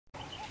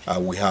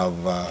We have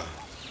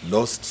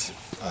lost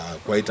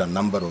quite a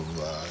number of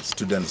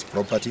students'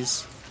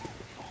 properties.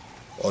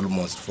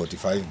 Almost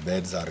 45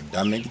 beds are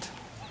damaged.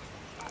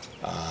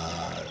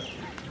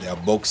 Their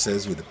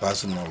boxes with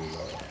personal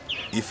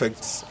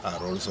effects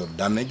are also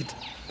damaged.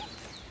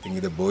 I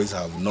think the boys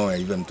have nowhere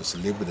even to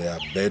sleep. Their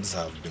beds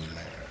have been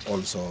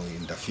also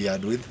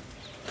interfered with.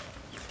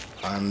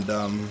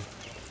 And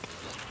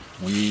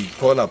we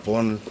call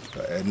upon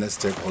any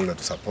stakeholder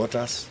to support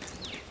us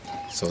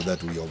so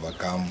that we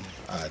overcome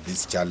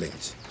this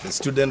challenge. The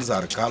students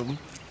are calm.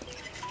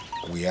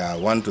 We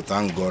want to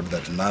thank God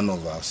that none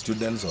of our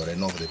students or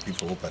any of the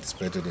people who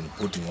participated in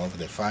putting off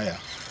the fire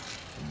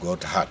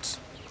got hurt.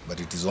 But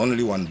it is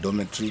only one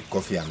dormitory,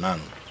 Coffee and Naan.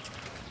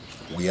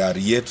 We are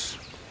yet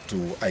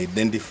to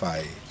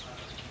identify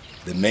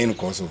the main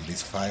cause of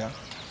this fire,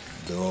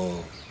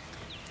 though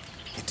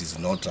it is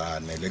not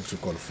an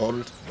electrical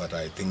fault, but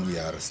I think we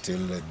are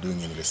still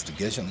doing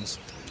investigations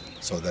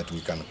so that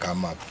we can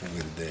come up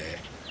with the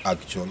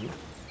actual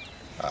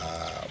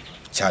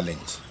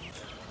challenge.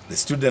 The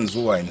students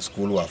who are in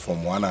school were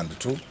Form 1 and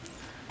 2.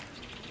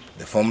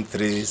 The Form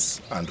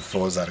 3s and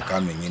 4s are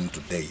coming in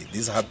today.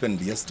 This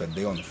happened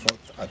yesterday on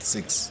 4th at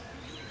 6.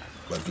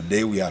 But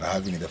today we are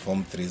having the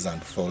Form 3s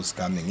and 4s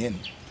coming in.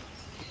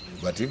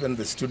 But even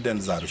the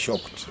students are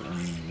shocked.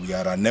 We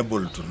are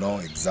unable to know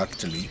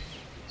exactly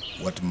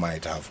what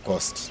might have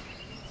caused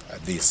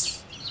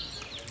this.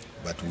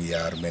 But we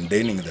are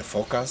maintaining the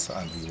focus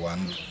and we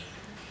want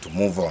to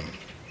move on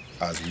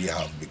as we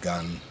have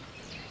begun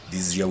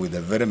this year with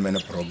the very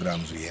many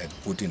programs we had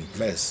put in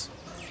place.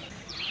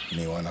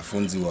 Ni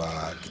wanafunzi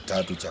wa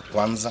kitatu cha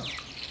kwanza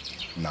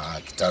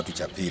na kitatu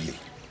cha pili.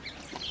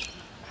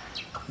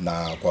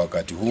 Na kwa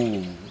wakati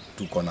huu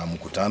tuko na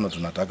mkutano,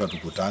 tunataka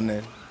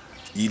tukutane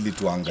ili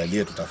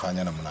tuangalie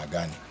tutafanya namna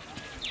gani.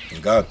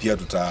 Ingawa pia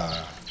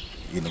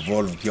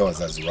involve pia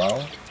wazazi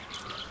wao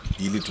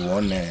ili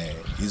tuone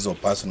hizo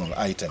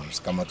personal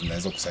items kama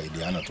tunaweza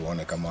kusaidiana,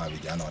 tuone kama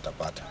vijana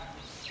watapata.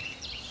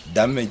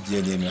 Damage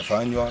yenye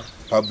imefanywa,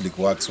 public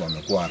works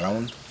wamekuwa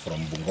around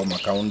from Bungoma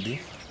County.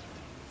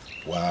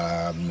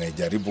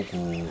 Wamejaribu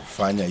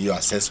kufanya hiyo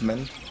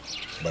assessment,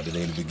 but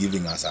they will be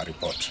giving us a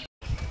report.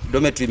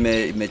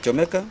 Dormitory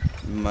imechomeka,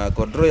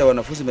 magodoro ya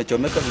wanafunzi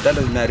imechomeka,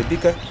 vitanda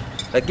vimeharibika,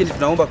 lakini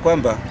tunaomba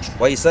kwamba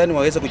wahisani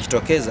waweze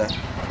kujitokeza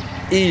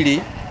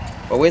ili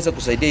waweze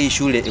kusaidia hii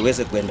shule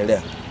iweze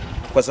kuendelea.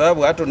 Kwa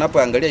sababu hata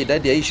unapoangalia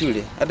idadi ya hii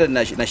shule, hata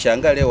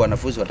nashangaa leo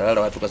wanafunzi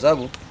watalala watu, kwa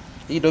sababu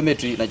hii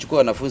dormitory inachukua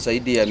wanafunzi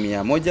zaidi ya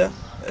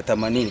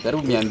 180,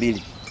 karibu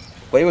 200.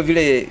 Kwa hivyo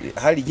vile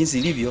hali jinsi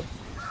ilivyo,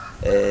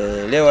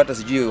 leo hata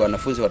sijui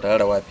wanafunzi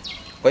watalala wapi.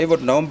 Kwa hivyo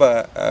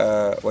tunaomba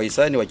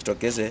wahisani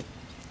wajitokeze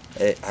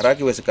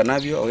haraka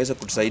iwezekanavyo waweze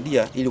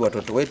kutusaidia ili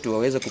watoto wetu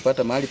waweze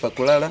kupata mahali pa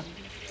kulala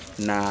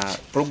na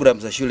program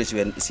za shule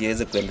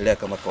siweze kuendelea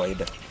kama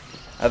kawaida.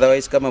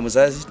 Otherwise, kama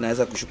mzazi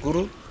tunaweza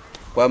kushukuru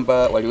kwamba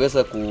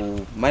waliweza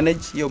kumanage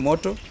hiyo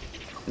moto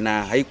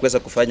na haikuweza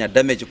kufanya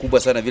damage kubwa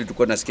sana vile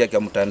tulikuwa tunasikia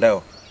kwa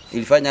mtandao.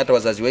 Ilifanya hata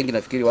wazazi wengi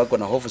nafikiri wako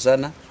na hofu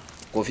sana,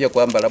 kuhofia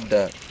kwamba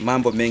labda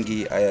mambo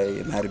mengi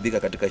yameharibika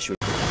katika shule.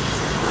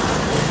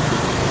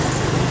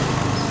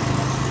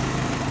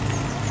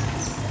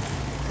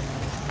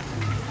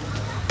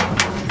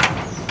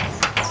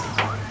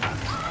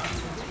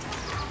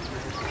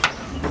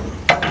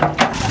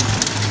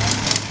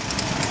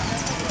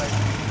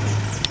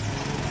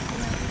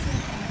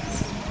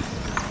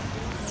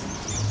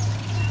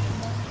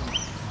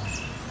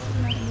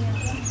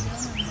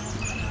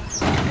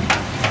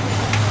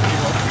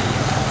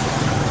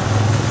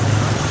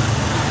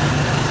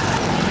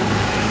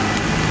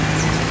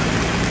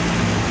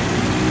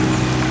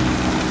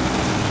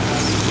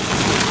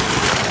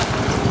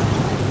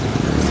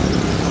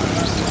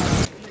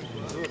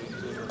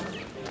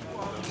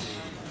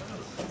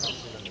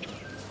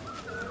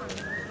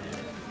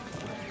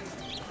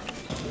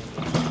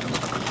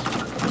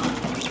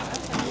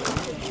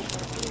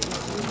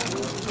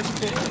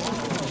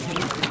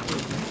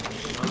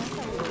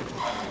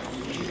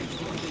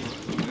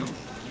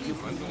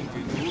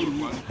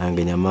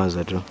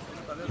 Angenyamaza tu.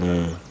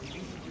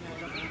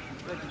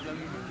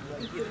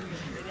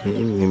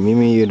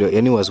 Mimi hiyo,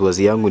 yani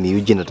wasiwasi yangu ni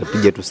Eugene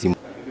atapiga tu simu.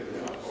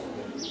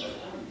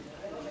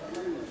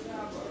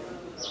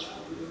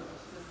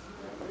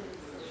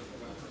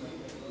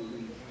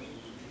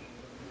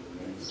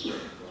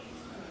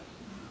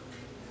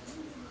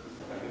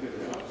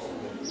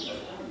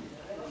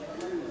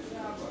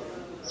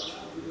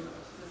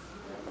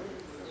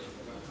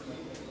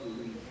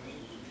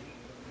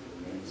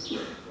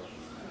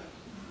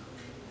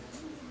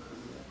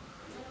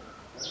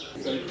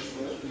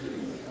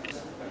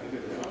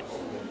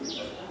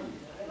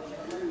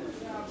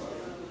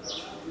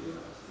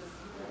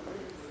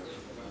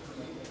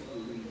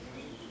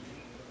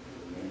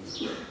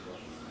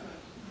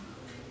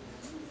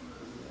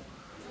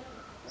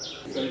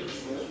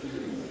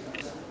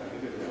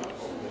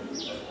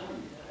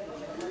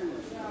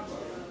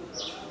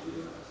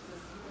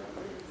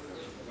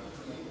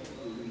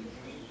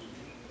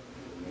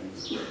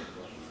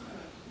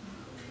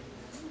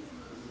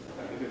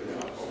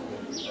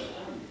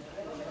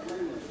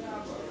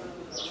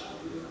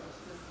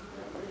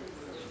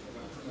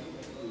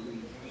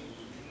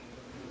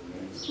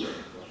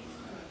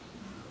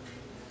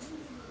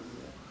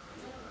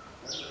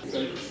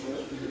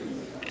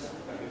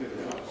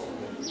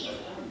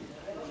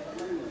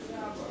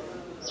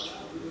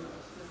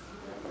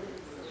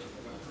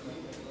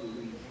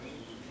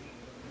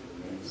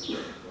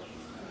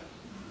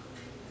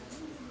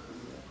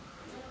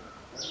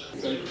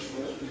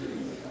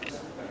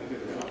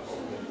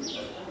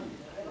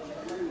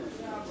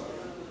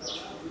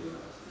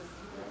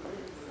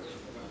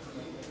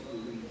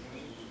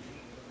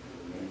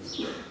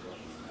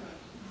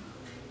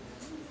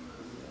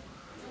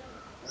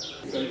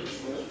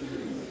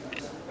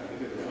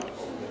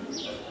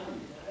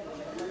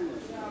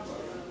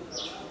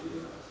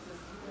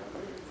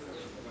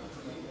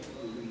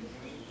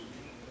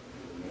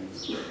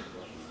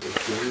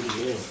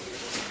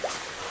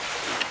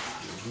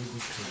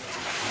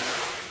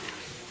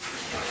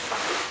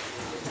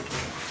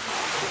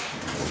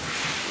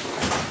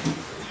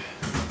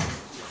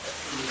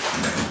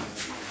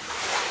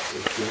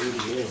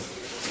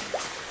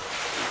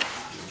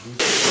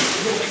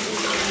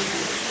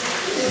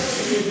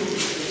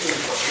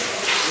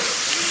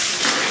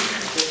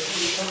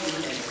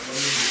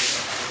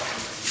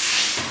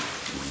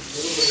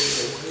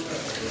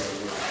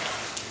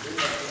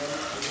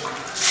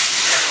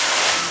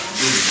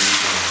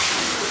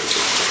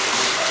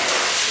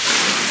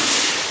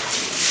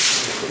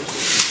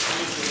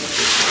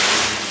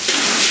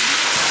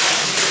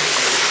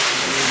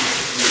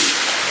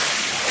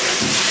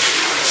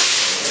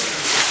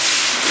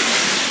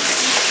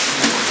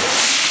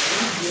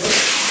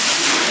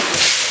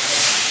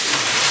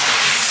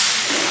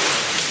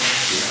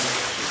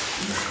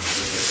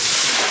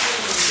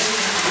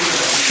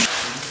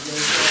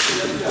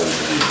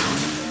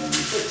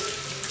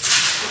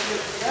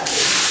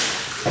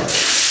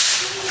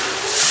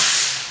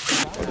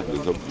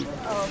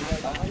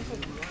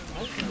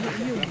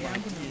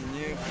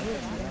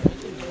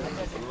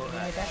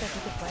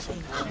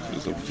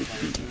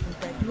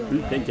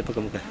 Penja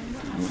paka muka.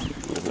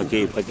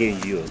 Pakai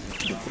hiyo.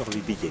 Kurang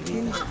lebih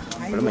jadi.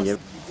 Kalau macam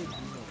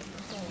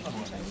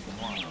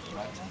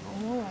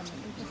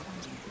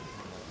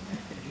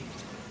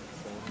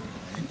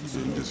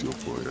Ndio sio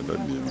poa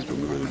ndani ya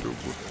mitongo ya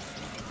ndogo.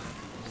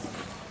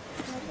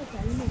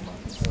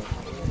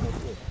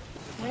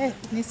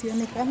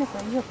 Nisionekane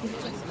kwa hiyo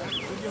picha.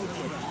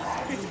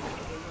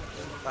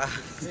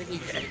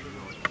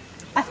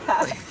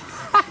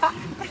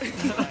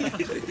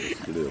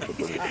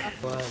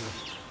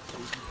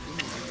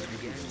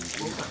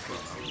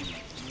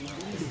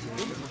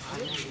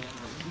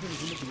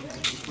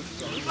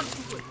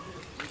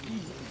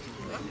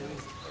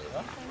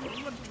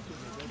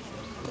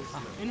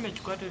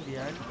 Nimechukua tu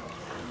viazi.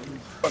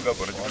 Panga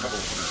kwa nini?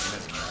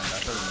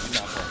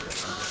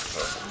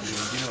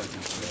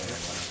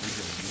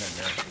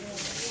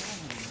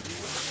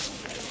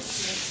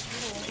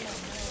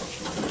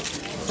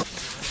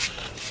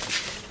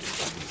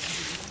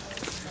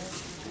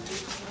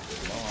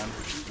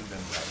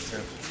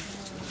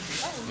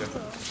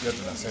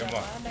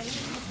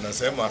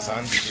 Tunasema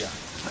asante pia.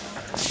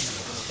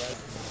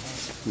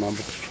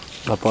 Mambo.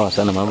 Poa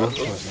sana mambo.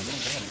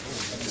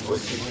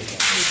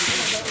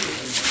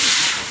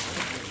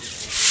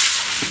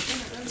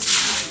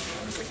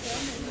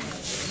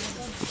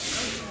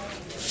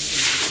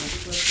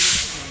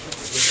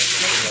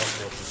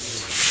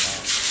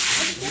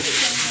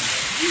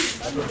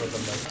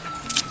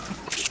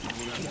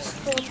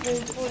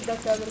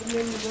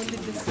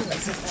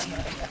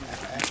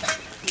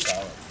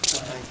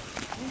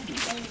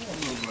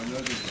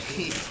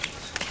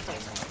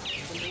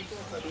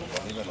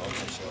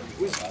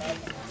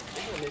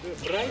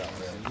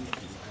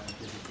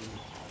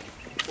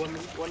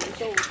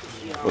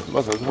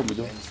 Was hast du mit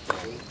dem?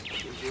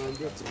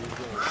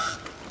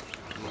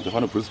 Da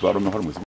fahren Bus, warum noch